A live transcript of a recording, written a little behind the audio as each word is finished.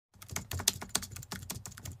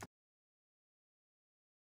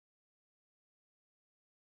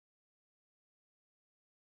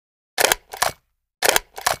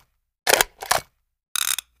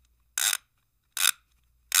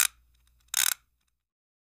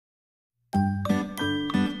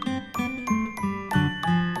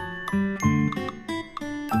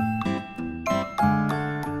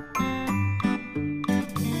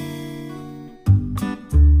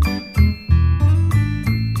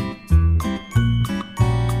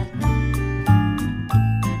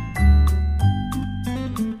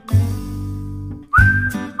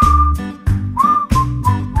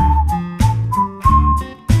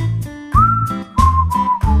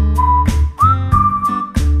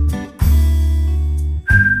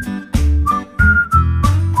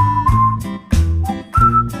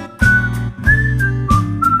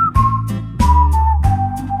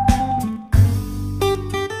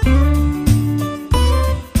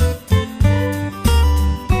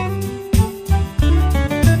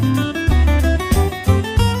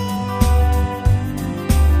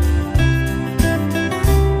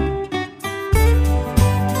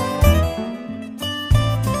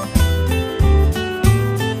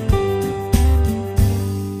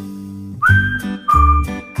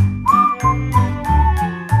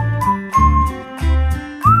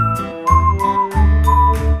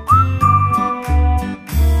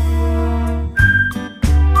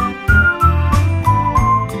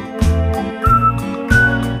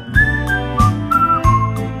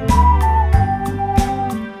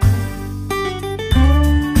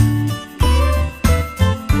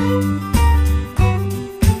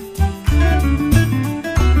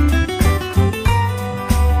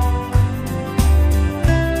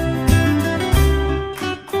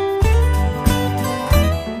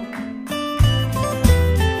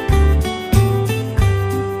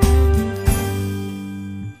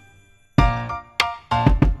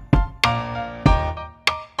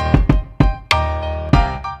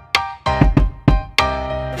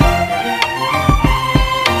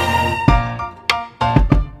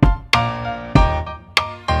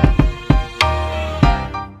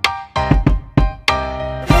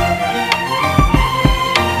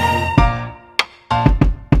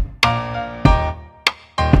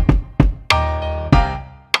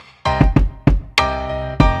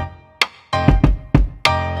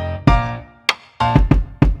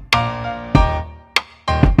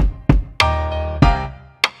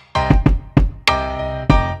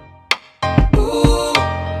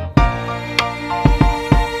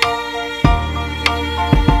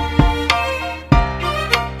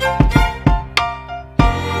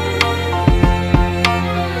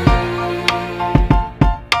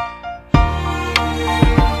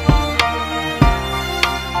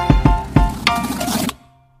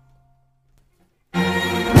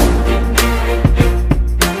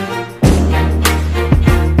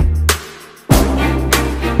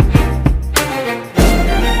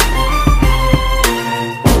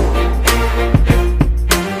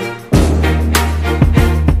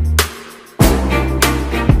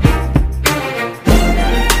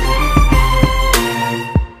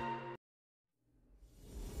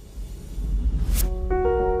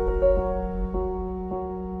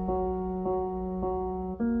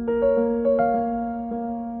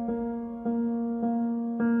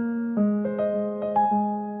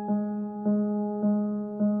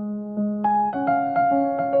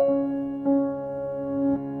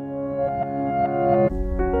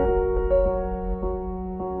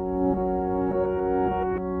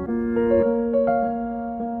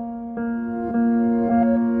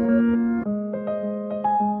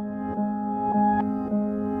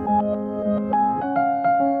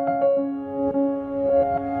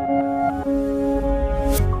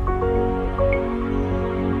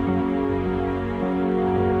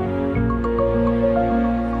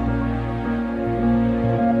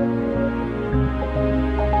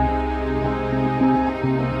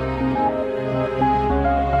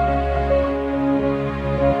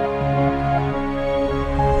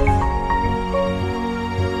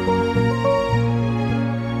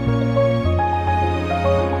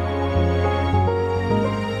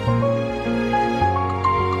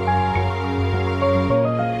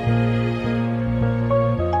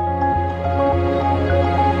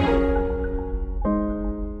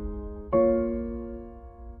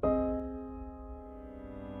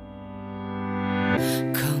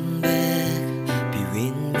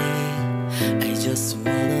I just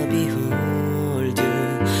wanna behold you.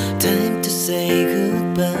 Time to say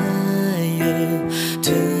goodbye.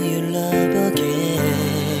 Do you love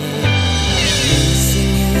again?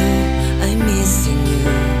 Missing you, I'm missing you.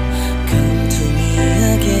 Come to me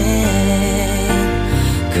again.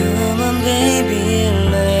 Come on baby,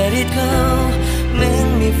 let it go.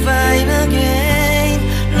 Make me fine again.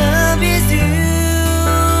 Love is you.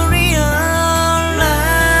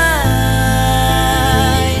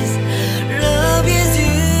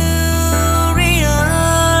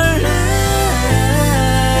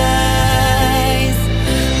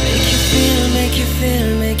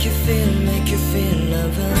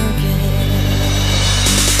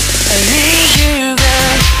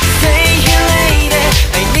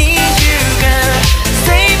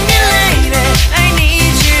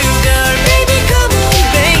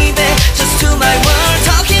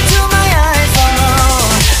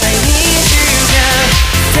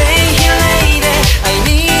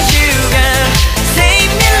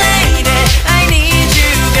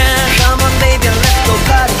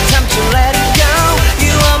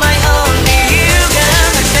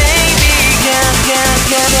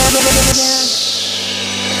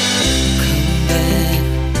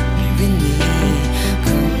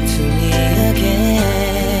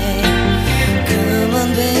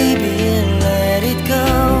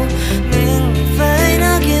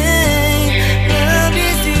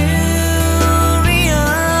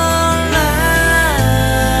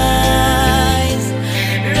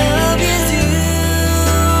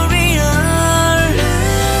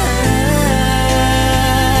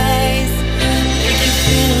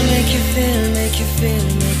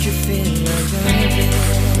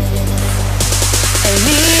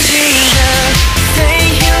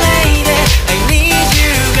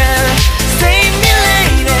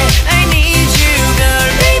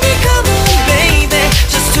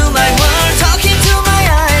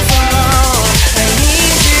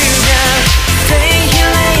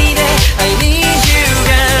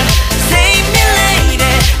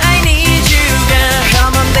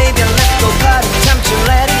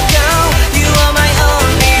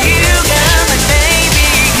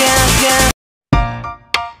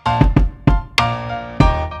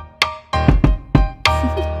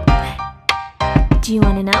 Do you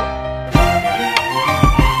want to know?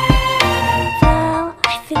 Well,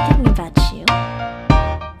 I've been thinking about you,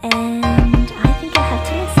 and I think you'll have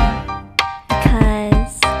to listen,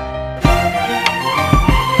 because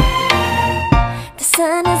the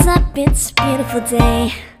sun is up, it's a beautiful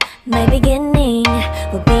day. My beginning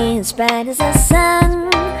will be as bright as the sun.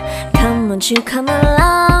 Come, won't you come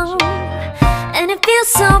along? And it feels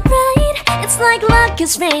so bright, it's like luck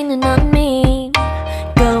is raining on me.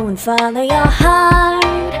 Go and follow your heart,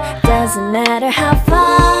 doesn't matter how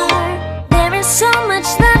far. There is so much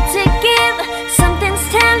love to give, something's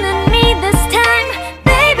telling me this time.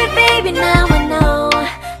 Baby, baby, now I know.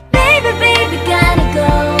 Baby, baby, gotta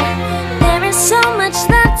go. There is so much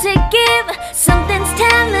love to give, something's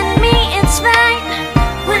telling me it's right.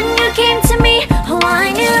 When you came to me, oh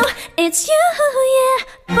I knew it's you,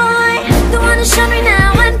 yeah, boy. The one who showed me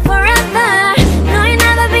now and forever. No, you'll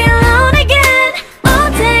never be alone again.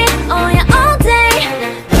 Oh yeah, all day.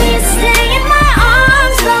 Please stay in my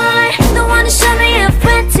arms, boy. The one who showed me if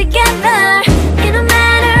we're together. It don't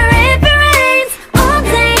matter if it rains. All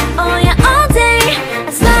day, oh yeah, all day.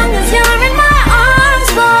 As long as you're in my arms,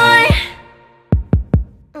 boy.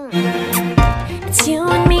 It's you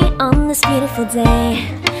and me on this beautiful day,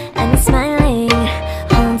 and it's smiling,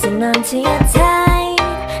 holding on to you tight.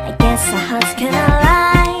 I guess our hearts cannot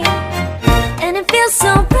lie, and it feels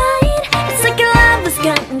so bright. It's like your love has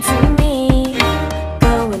gotten to me.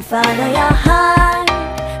 Go and follow your heart,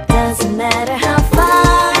 doesn't matter how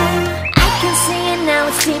far. I can see it now,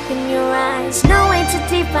 it's deep in your eyes. No way to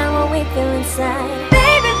define what we feel inside.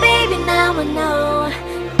 Baby, baby, now I know.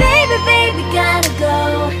 Baby, baby, gotta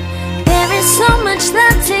go. There is so much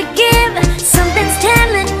love to give, something's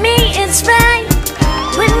telling me it's right.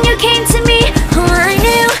 When you came to me, oh I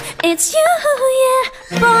knew it's you, yeah,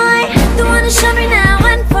 boy. The one who showed me now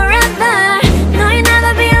and forever. No, you'll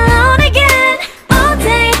never be alone again. All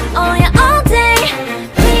day, oh yeah, all day.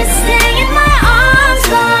 Please stay in my arms,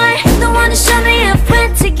 boy. The one who showed me if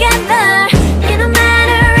we're together. It don't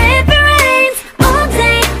matter if it rains. All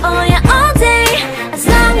day, oh yeah, all day. As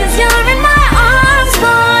long as you're in my arms,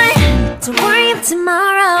 boy. Don't worry of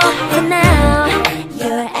tomorrow, for now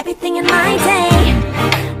you're everything in my day.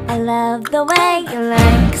 I love the way you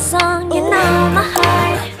like a song, you know my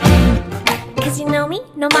heart. Cause you know me,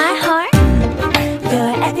 know my heart.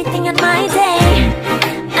 You're everything in my day.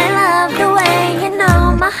 I love the way you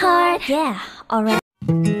know my heart. Yeah, alright.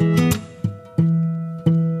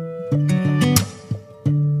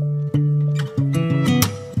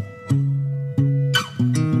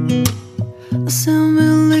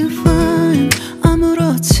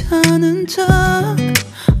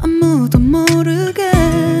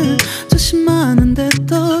 아는데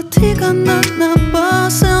또 티가 났나